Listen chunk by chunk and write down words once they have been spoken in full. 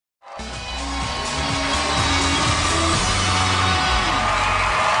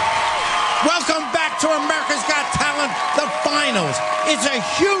finals. It's a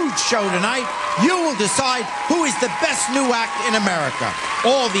huge show tonight. You will decide who is the best new act in America.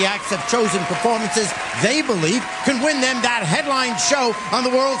 All the acts have chosen performances they believe can win them that headline show on the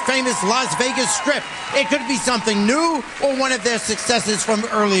world-famous Las Vegas Strip. It could be something new or one of their successes from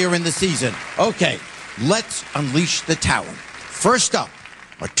earlier in the season. Okay, let's unleash the talent. First up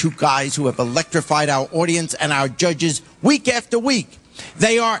are two guys who have electrified our audience and our judges week after week.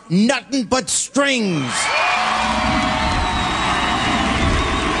 They are Nuttin but Strings.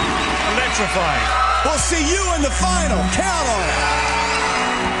 Electrifying. We'll see you in the final. Count on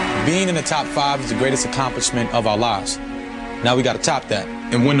it. Being in the top 5 is the greatest accomplishment of our lives. Now we got to top that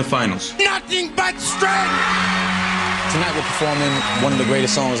and win the finals. Nothing but strength! Tonight we're performing one of the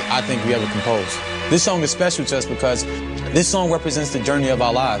greatest songs I think we ever composed. This song is special to us because this song represents the journey of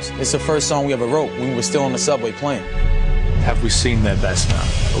our lives. It's the first song we ever wrote when we were still on the subway playing. Have we seen their best now?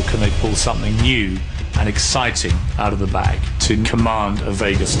 Or can they pull something new and exciting out of the bag to command a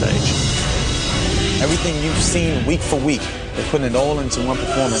Vegas stage? Everything you've seen week for week, they're putting it all into one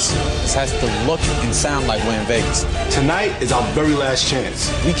performance. This has to look and sound like we're in Vegas. Tonight is our very last chance.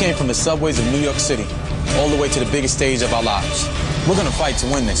 We came from the subways of New York City all the way to the biggest stage of our lives. We're going to fight to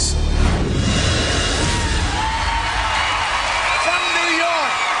win this. From New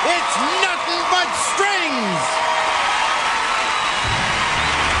York, it's Nothing But Strings!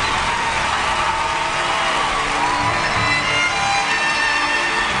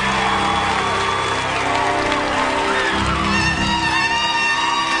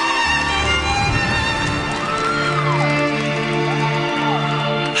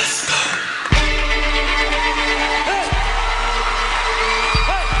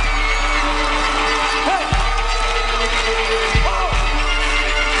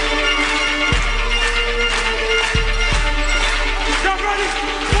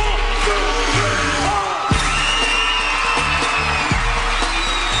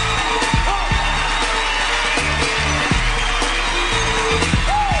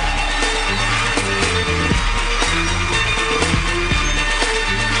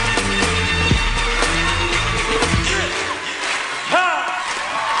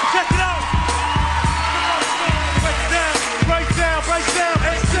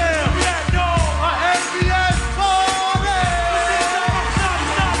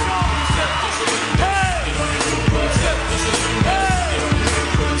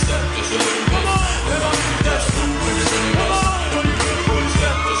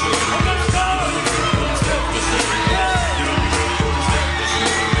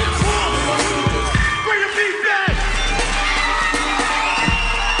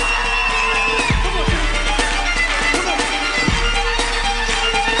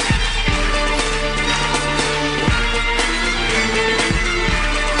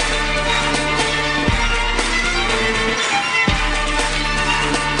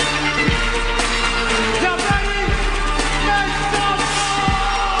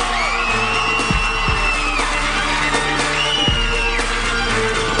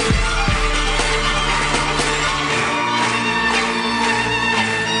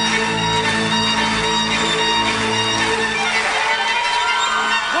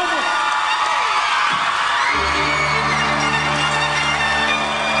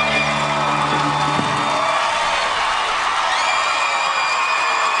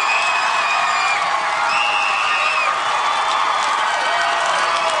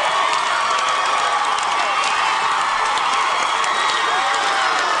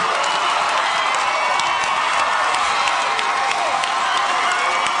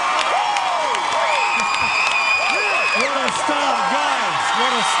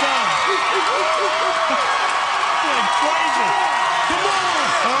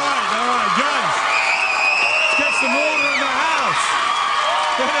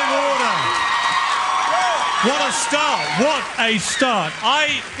 What a start. What a start.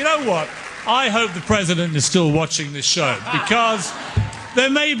 You know what? I hope the president is still watching this show because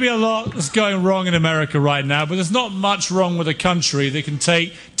there may be a lot that's going wrong in America right now, but there's not much wrong with a country that can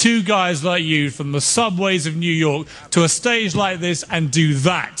take two guys like you from the subways of New York to a stage like this and do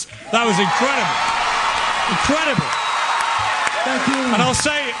that. That was incredible. Incredible. Thank you. And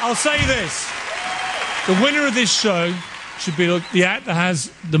I'll say this. The winner of this show should be the act that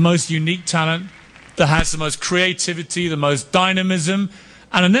has the most unique talent, that has the most creativity, the most dynamism.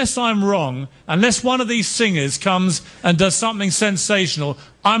 And unless I'm wrong, unless one of these singers comes and does something sensational,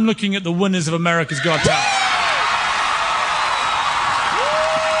 I'm looking at the winners of America's Got Talent.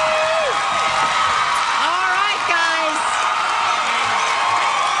 All right, guys.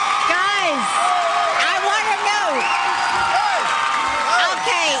 Guys, I want to know.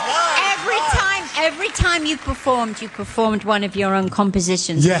 Okay, every time you performed one of your own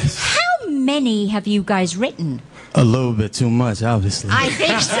compositions. Yes. How many have you guys written? A little bit too much, obviously. I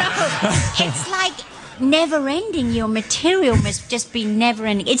think so. It's like never-ending. Your material must just be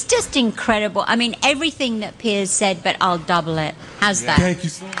never-ending. It's just incredible. I mean, everything that Piers said, but I'll double it. How's that? Thank you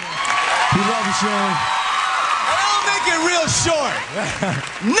so much. We love you, Sharon. And I'll make it real short.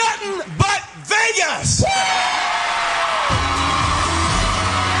 Nothing but Vegas.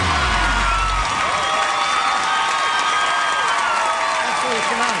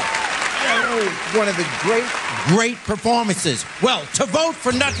 One of the great performances. Well, to vote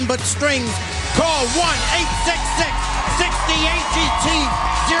for Nothing But Strings, call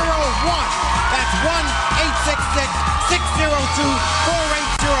 1-866-68GT-01. That's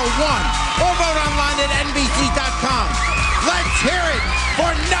 1-866-602-4801. Or vote online at NBC.com. Let's hear it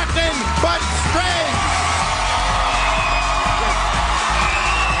for Nothing But Strings.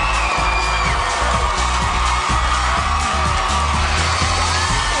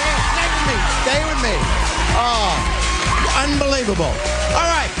 Stay with me. Oh, unbelievable. All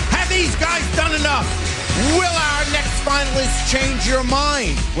right, have these guys done enough? Will our next finalist change your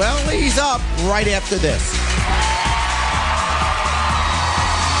mind? Well, he's up right after this.